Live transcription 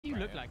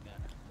look like that.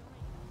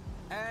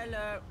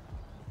 Hello.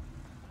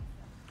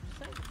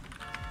 Are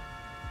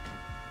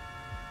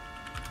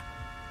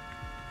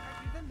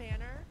you the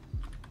manor?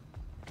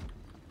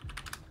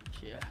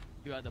 Yeah.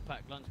 You had the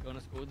packed lunch going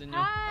to school, didn't you?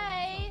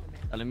 Hi.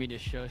 Telling me to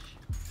shush.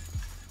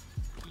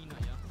 Peanut,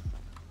 yeah.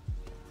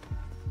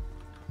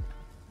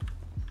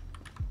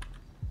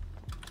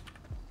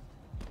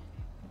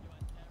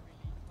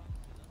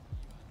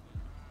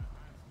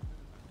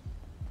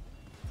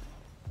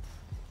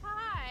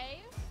 Hi.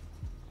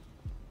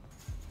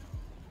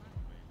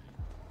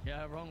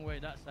 Yeah, wrong way,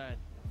 that side.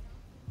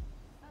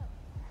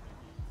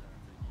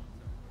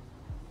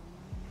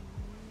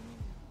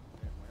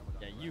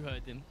 Yeah, you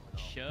heard him.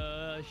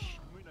 Shush.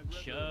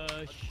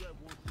 Shush.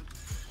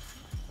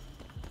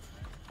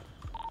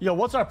 Yo,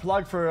 what's our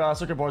plug for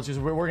circuit boards?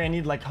 Because we're gonna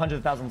need like hundreds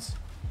of thousands.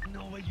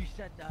 No way you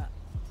said that.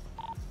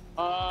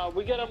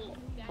 We get them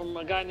from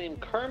a guy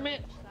named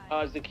Kermit.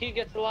 Zaki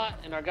gets a lot,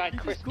 and our guy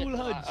Chris gets a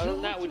lot. Other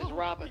than that, we just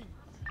rob it.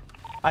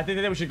 I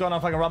think that we should go on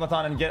a fucking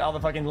robathon and get all the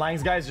fucking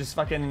Langs guys, just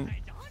fucking,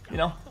 you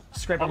know,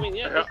 scrape them. I mean,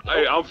 yeah.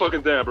 Hey, I'm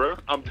fucking down, bro.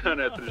 I'm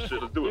down after this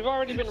shit. Let's do it. We've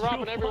already been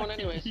robbing everyone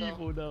anyway, so.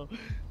 Evil, though.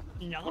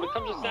 When it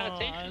comes to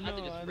sanitation, I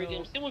think it's free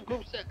game. Same with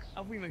group 6.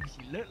 I think makes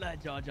you look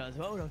like Jar Jar as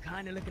well, though.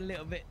 Kind of look a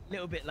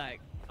little bit like,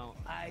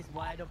 eyes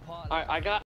wide apart. Alright, I got